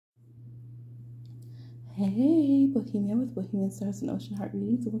Hey, Bohemian with Bohemian Stars and Ocean Heart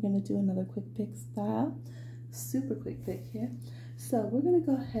readings. We're going to do another quick pick style. Super quick pick here. So we're going to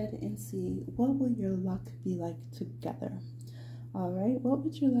go ahead and see what will your luck be like together. All right, what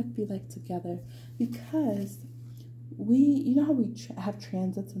would your luck be like together? Because you know how we have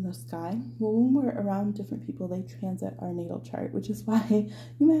transits in the sky? Well, when we're around different people, they transit our natal chart, which is why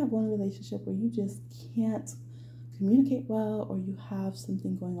you might have one relationship where you just can't communicate well, or you have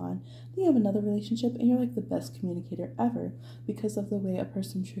something going on. Then you have another relationship and you're like the best communicator ever because of the way a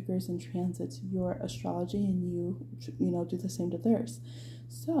person triggers and transits your astrology, and you do the same to theirs.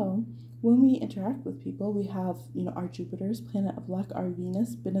 So when we interact with people, we have our Jupiter's planet of luck, our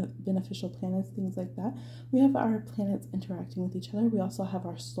Venus, beneficial planets, things like that. We have our planets interacting with each other. We also have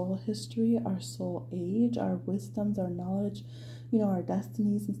our soul history, our soul age, our wisdoms, our knowledge, our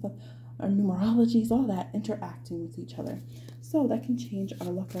destinies and stuff, our numerologies, all that interacting with each other. So that can change our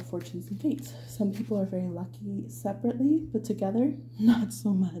luck, our fortunes, and fates. Some people are very lucky separately, but together, not so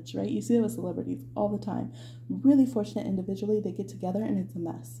much, right? You see that with celebrities all the time. Really fortunate individually, they get together and it's a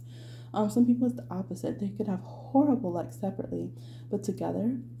mess. Some people it's the opposite. They could have horrible luck separately, but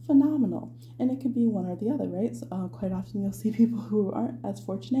together, phenomenal. And it could be one or the other, right? So, quite often you'll see people who aren't as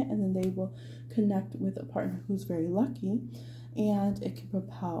fortunate, and then they will connect with a partner who's very lucky, and it can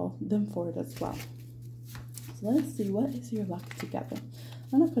propel them forward as well. So let's see, what is your luck together?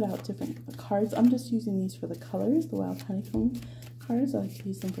 I'm going to put out different cards. I'm just using these for the colors, the Wild Honeycomb cards. I like to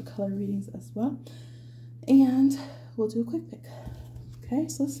use them for color readings as well. And we'll do a quick pick. Okay,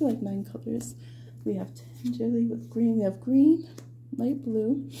 so let's do like 9 colors. We have tenderly with green. We have green, light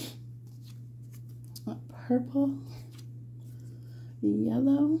blue, purple,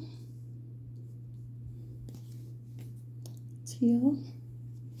 yellow, teal,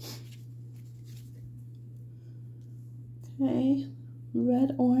 okay,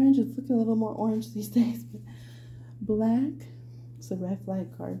 red, orange. It's looking a little more orange these days, but black. It's a red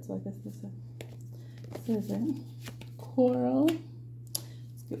flag card, so I guess this is it. Coral.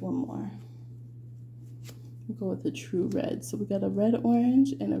 Let's get one more. We'll go with the true red. So we got a red,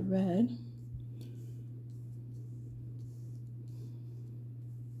 orange, and a red.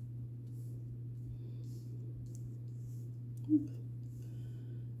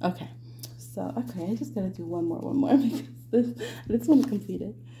 Okay, so I just gotta do one more because I just want to complete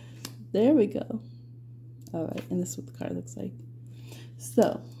it. There we go. All right, and this is what the card looks like.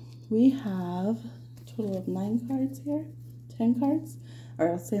 So we have a total of 9 cards here, 10 cards. Or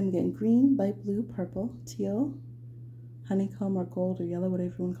I'll say them again: green, light blue, purple, teal, honeycomb or gold or yellow,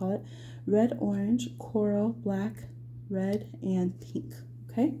 whatever you want to call it, red, orange, coral, black, red, and pink.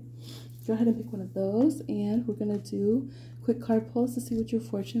 Okay, go ahead and pick one of those, and we're gonna do quick card pulls to see what your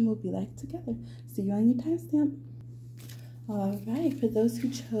fortune will be like together. See you on your timestamp. All right, for those who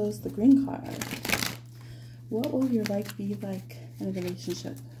chose the green card, what will your life be like in a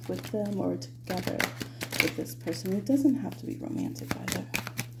relationship with them or together with this person? It doesn't have to be romantic either.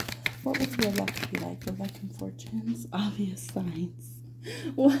 What will your luck be like? Your luck and fortunes, obvious signs.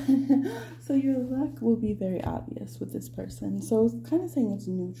 So your luck will be very obvious with this person. So it's kind of saying it's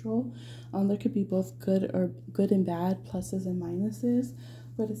neutral. There could be both good and bad, pluses and minuses,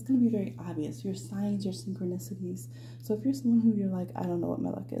 but it's going to be very obvious. Your signs, your synchronicities. So if you're someone who you're like, I don't know what my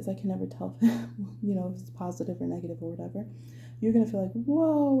luck is, I can never tell if if it's positive or negative or whatever, you're going to feel like,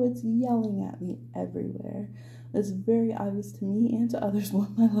 whoa, it's yelling at me everywhere. It's very obvious to me and to others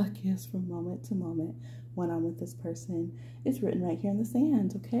what my luck is from moment to moment when I'm with this person. It's written right here in the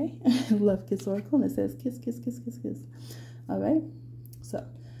sand, okay? Love Kiss Oracle, and it says kiss, kiss, kiss, kiss, kiss. All right? So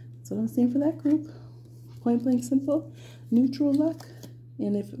that's what I'm seeing for that group. Point blank simple, neutral luck.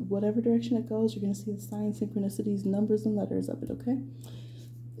 And if whatever direction it goes, you're going to see the signs, synchronicities, numbers, and letters of it, okay?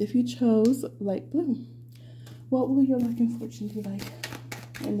 If you chose light blue, what will your luck and fortune be like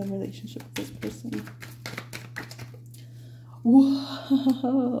in the relationship with this person?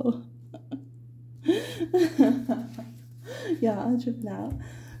 Whoa. Yeah, I'm tripping out.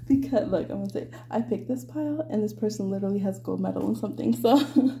 Because, look, I'm going to say, I picked this pile, and this person literally has gold medal in something. So,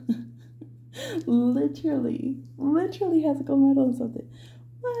 literally has a gold medal in something.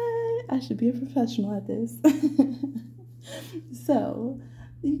 What? I should be a professional at this. So,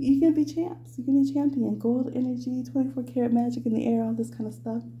 you can be champs. You can be champion. Gold energy, 24 karat magic in the air, all this kind of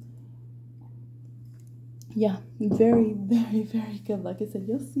stuff. Yeah, very, very, very good. Like I said,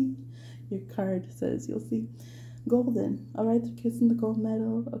 you'll see. Your card says you'll see. Golden. All right, they're kissing the gold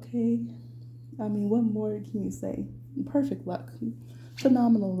medal. Okay. I mean, what more can you say? Perfect luck.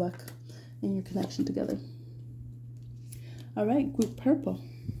 Phenomenal luck in your connection together. All right, group purple.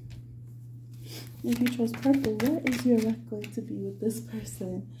 If you chose purple, what is your luck going to be with this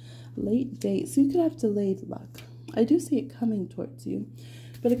person? Late date. So you could have delayed luck. I do see it coming towards you,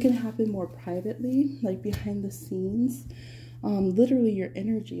 but it can happen more privately, like behind the scenes. Literally your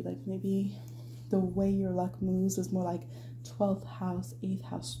energy, like maybe the way your luck moves is more like 12th house, 8th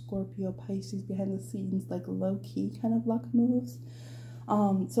house, Scorpio, Pisces, behind the scenes, like low-key kind of luck moves.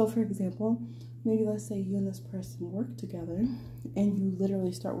 So for example, maybe let's say you and this person work together and you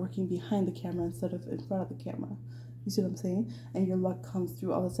literally start working behind the camera instead of in front of the camera. You see what I'm saying? And your luck comes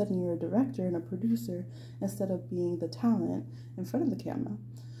through. All of a sudden you're a director and a producer instead of being the talent in front of the camera.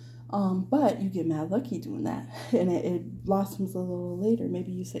 But you get mad lucky doing that, and it blossoms a little later.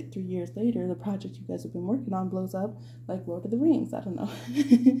 Maybe you say 3 years later, the project you guys have been working on blows up like Lord of the Rings. I don't know.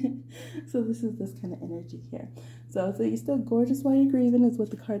 So this is this kind of energy here. So you're still gorgeous while you're grieving is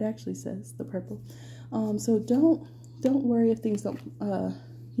what the card actually says, the purple. So don't worry if things don't,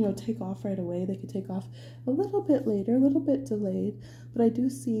 take off right away. They could take off a little bit later, a little bit delayed. But I do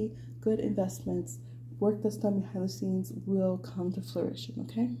see good investments. Work that's done behind the scenes will come to fruition,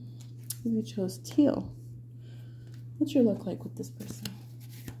 okay? If you chose teal, what's your luck like with this person?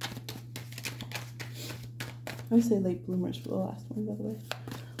 I would say late bloomers for the last one, by the way.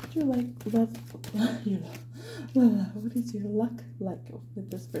 What's your what is your luck like with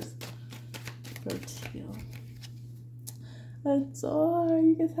this person? For teal. Adore.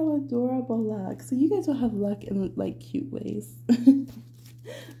 You guys have adorable luck. So you guys will have luck in like cute ways.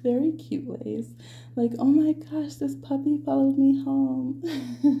 Very cute ways. Like, oh my gosh, this puppy followed me home.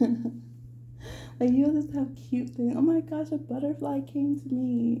 Like, you'll just have cute things. Oh my gosh, a butterfly came to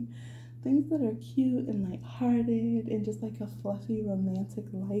me. Things that are cute and lighthearted and just like a fluffy romantic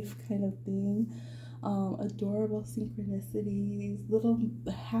life kind of thing. Adorable synchronicities, little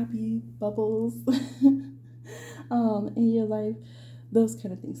happy bubbles in your life. Those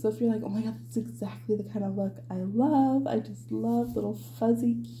kind of things. So if you're like, oh my god, that's exactly the kind of luck I love. I just love little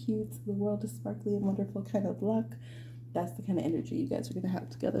fuzzy, cute, the world is sparkly and wonderful kind of luck. That's the kind of energy you guys are going to have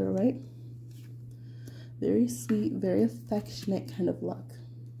together, right? Very sweet, very affectionate kind of luck.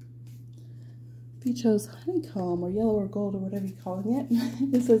 If you chose honeycomb or yellow or gold or whatever you're calling it,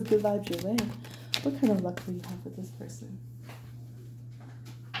 it says good vibes your way. What kind of luck will you have with this person?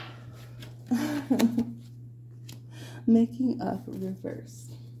 Making up reverse.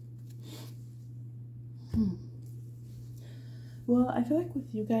 Well, I feel like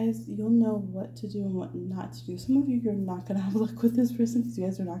with you guys, you'll know what to do and what not to do. Some of you're not going to have luck with this person because you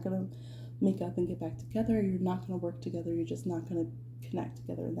guys are not going to make up and get back together. Or you're not going to work together. You're just not going to connect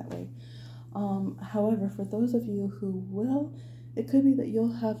together in that way. However, for those of you who will, it could be that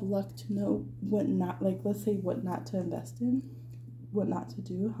you'll have luck to know what not, like let's say what not to invest in, what not to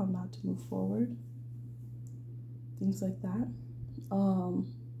do, how not to move forward. Things like that.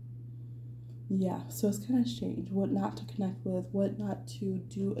 Yeah, so it's kind of strange. What not to connect with, what not to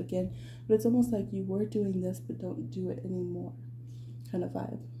do again. But it's almost like you were doing this, but don't do it anymore kind of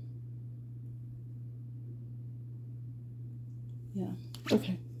vibe. Yeah,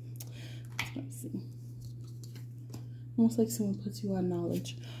 okay. Let's see. Almost like someone puts you on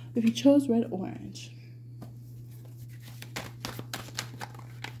knowledge. If you chose red, orange.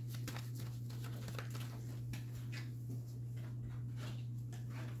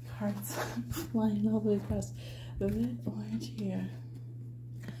 Cards flying all the way across. The red, orange here.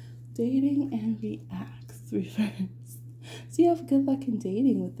 Dating and reacts, reverse. So you have good luck in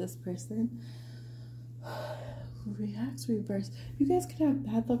dating with this person. Reacts, reverse. You guys could have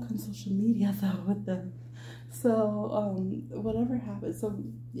bad luck on social media though with them. So whatever happens. So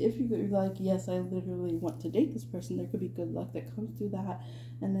if you're like, yes, I literally want to date this person, there could be good luck that comes through that.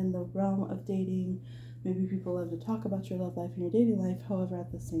 And then the realm of dating, maybe people love to talk about your love life and your dating life. However,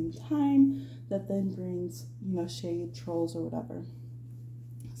 at the same time, that then brings, shade, trolls, or whatever.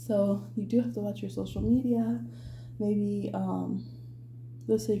 So you do have to watch your social media. Maybe,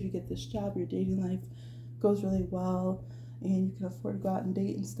 let's say if you get this job, your dating life goes really well, and you can afford to go out and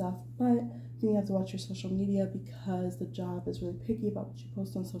date and stuff. But then you have to watch your social media because the job is really picky about what you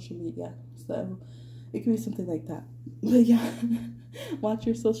post on social media. So it could be something like that. But yeah, watch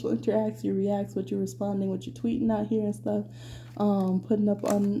your social interacts, your reacts, what you're responding, what you're tweeting out here and stuff, putting up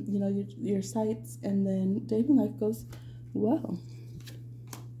on your sites, and then dating life goes well.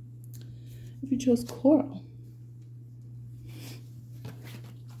 If you chose coral,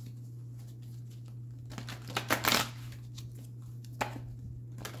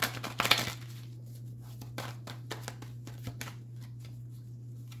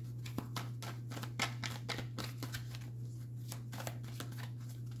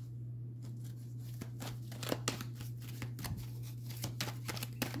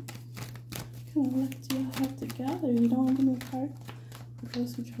 What luck do y'all have together? You don't want to give me a card for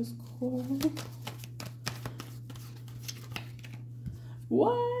those who chose coral.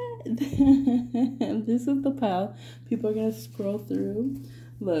 What? This is the pile people are going to scroll through.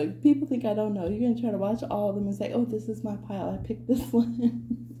 Look, people think I don't know. You're going to try to watch all of them and say, oh, this is my pile. I picked this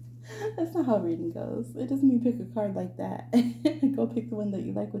one. That's not how reading goes. It doesn't mean pick a card like that. Go pick the one that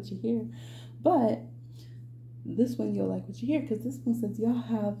you like what you hear. But this one you'll like what you hear, because this one says y'all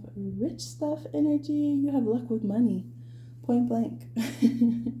have rich stuff energy. You have luck with money. Point blank.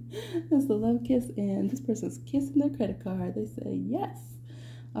 That's the love kiss, and this person's kissing their credit card. They say yes.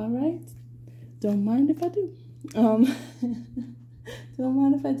 All right. Don't mind if I do. Don't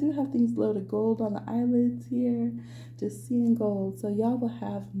mind if I do have things loaded gold on the eyelids here. Just seeing gold. So y'all will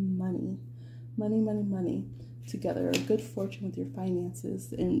have money. Money together. A good fortune with your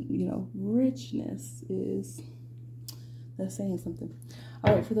finances. And, you know, richness is... That's saying something.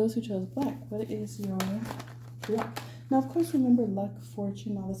 All right, for those who chose black, what is your luck? Now, of course, remember luck,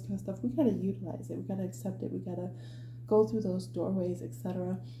 fortune, all this kind of stuff. We got to utilize it. We got to accept it. We got to go through those doorways,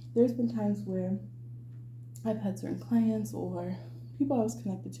 etc. There's been times where I've had certain clients or people I was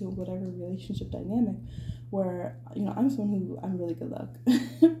connected to in whatever relationship dynamic where, you know, I'm someone who, I'm really good luck.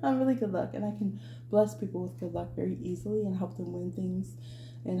 I'm really good luck, and I can bless people with good luck very easily and help them win things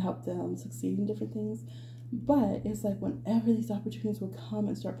and help them succeed in different things. But it's like whenever these opportunities would come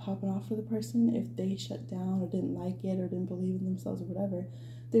and start popping off for the person, if they shut down or didn't like it or didn't believe in themselves or whatever,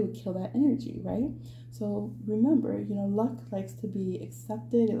 they would kill that energy, right? So remember, you know, luck likes to be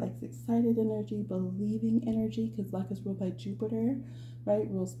accepted. It likes excited energy, believing energy, because luck is ruled by Jupiter, right?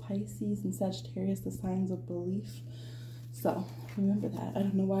 Rules Pisces and Sagittarius, the signs of belief. So remember that. I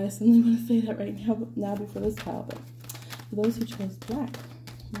don't know why I suddenly want to say that right now before this pile, but for those who chose black,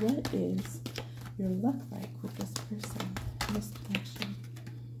 what is your luck like with this person, this connection?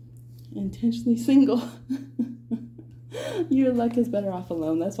 Intentionally single. Your luck is better off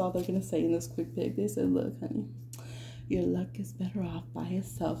alone. That's all they're going to say in this quick pick. They said, look, honey, your luck is better off by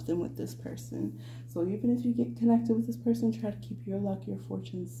itself than with this person. So even if you get connected with this person, try to keep your luck, your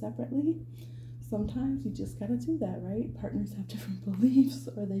fortune separately. Sometimes you just got to do that, right? Partners have different beliefs,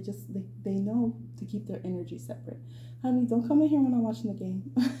 or they know to keep their energy separate. Honey, don't come in here when I'm watching the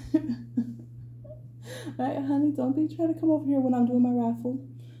game. Right, honey? Don't be trying to come over here when I'm doing my raffle.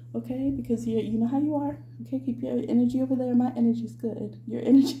 Okay, because you know how you are. Okay, keep your energy over there. My energy's good. Your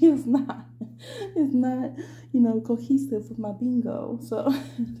energy is not, you know, cohesive with my bingo. So,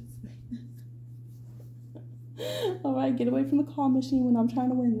 all right, get away from the call machine when I'm trying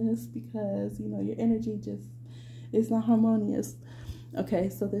to win this, because you know your energy just is not harmonious. Okay,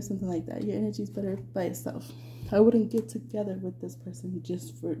 so there's something like that. Your energy's better by itself. I wouldn't get together with this person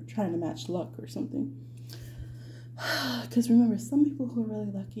just for trying to match luck or something. Because remember, some people who are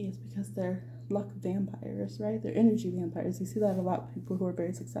really lucky is because they're luck vampires, right? They're energy vampires. You see that a lot with people who are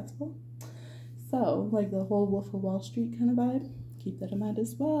very successful. So, like the whole Wolf of Wall Street kind of vibe, keep that in mind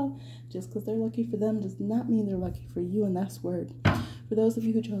as well. Just because they're lucky for them does not mean they're lucky for you, and that's word. For those of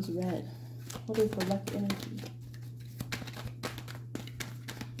you who chose red, what is the luck energy?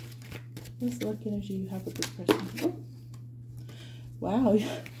 What's the luck energy you have with this person? Oh. Wow.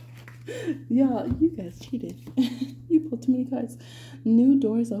 Y'all, you guys cheated. You pulled too many cards. New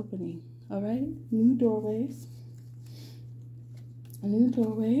doors opening. All right? New doorways.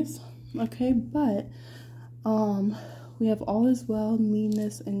 Okay, but we have all is well,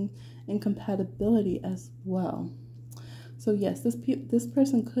 meanness, and incompatibility as well. So yes, this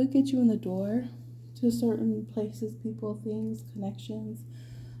person could get you in the door to certain places, people, things, connections,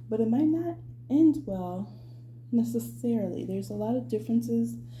 but it might not end well necessarily. There's a lot of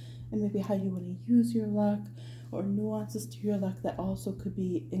differences and maybe how you want to use your luck or nuances to your luck that also could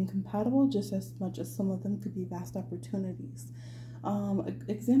be incompatible, just as much as some of them could be vast opportunities. An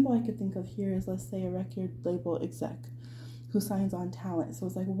example I could think of here is, let's say, a record label exec who signs on talent. So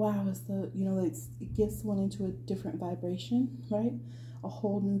it's like, wow, it gets someone into a different vibration, right? A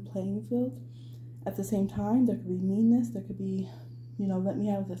whole new playing field. At the same time, there could be meanness. There could be, let me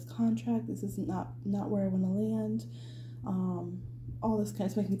out of this contract. This is not where I want to land. All this kind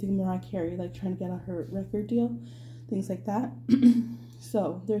of making me think of Mariah Carey, like trying to get on her record deal, things like that.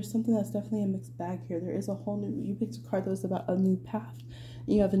 So there's something that's definitely a mixed bag here. There is a whole new, you picked a card that was about a new path,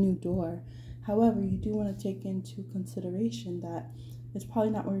 and you have a new door. However, you do want to take into consideration that it's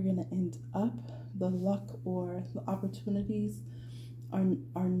probably not where you're going to end up. The luck or the opportunities are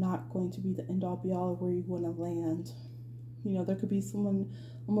not going to be the end all be all of where you want to land. There could be someone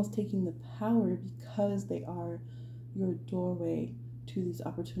almost taking the power because they are your doorway to these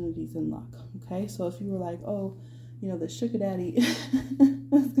opportunities and luck. Okay, so if you were like, oh, the sugar daddy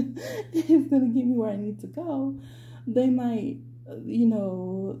is gonna get me where I need to go, they might,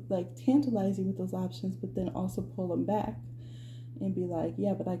 like tantalize you with those options, but then also pull them back and be like,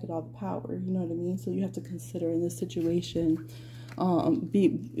 yeah, but I get all the power. You know what I mean? So you have to consider in this situation,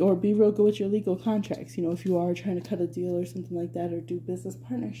 be real good with your legal contracts. If you are trying to cut a deal or something like that, or do business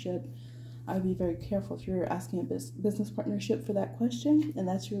partnership, I'd be very careful. If you're asking a business partnership for that question and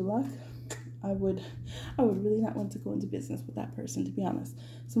that's your luck, I would really not want to go into business with that person, to be honest.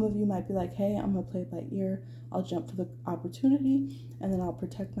 Some of you might be like, hey, I'm going to play it by ear. I'll jump for the opportunity, and then I'll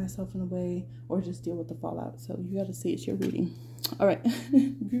protect myself in a way, or just deal with the fallout. So you got to see it's your reading. All right,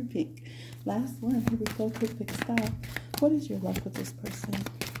 group pink. Last one. Here we go, quick pick style. What is your luck with this person?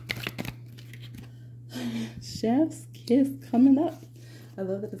 Chef's kiss coming up. I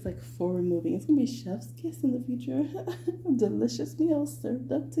love that it's like forward moving. It's going to be chef's kiss in the future. Delicious meal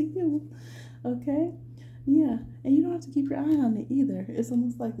served up to you. Okay? Yeah. And you don't have to keep your eye on it either. It's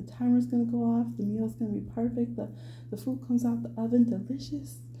almost like the timer's going to go off. The meal's going to be perfect. The food comes out the oven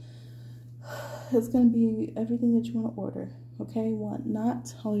delicious. It's going to be everything that you want to order. Okay? Want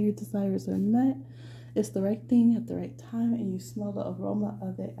not. All your desires are met. It's the right thing at the right time, and you smell the aroma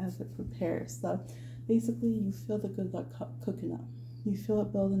of it as it prepares. So basically, you feel the good luck cooking up. You feel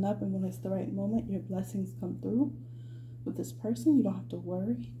it building up, and when it's the right moment, your blessings come through. With this person, you don't have to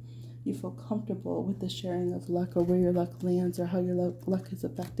worry. You feel comfortable with the sharing of luck, or where your luck lands, or how your luck is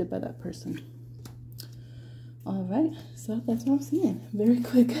affected by that person. All right, so that's what I'm seeing. Very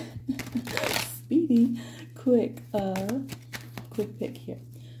quick, speedy, quick pick here.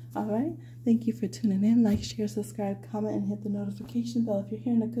 All right, thank you for tuning in. Like, share, subscribe, comment, and hit the notification bell if you're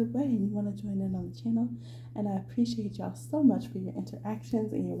here in a good way and you want to join in on the channel. And I appreciate y'all so much for your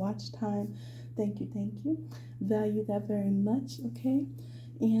interactions and your watch time. Thank you, thank you. Value that very much, okay?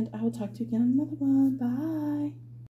 And I will talk to you again on another one. Bye.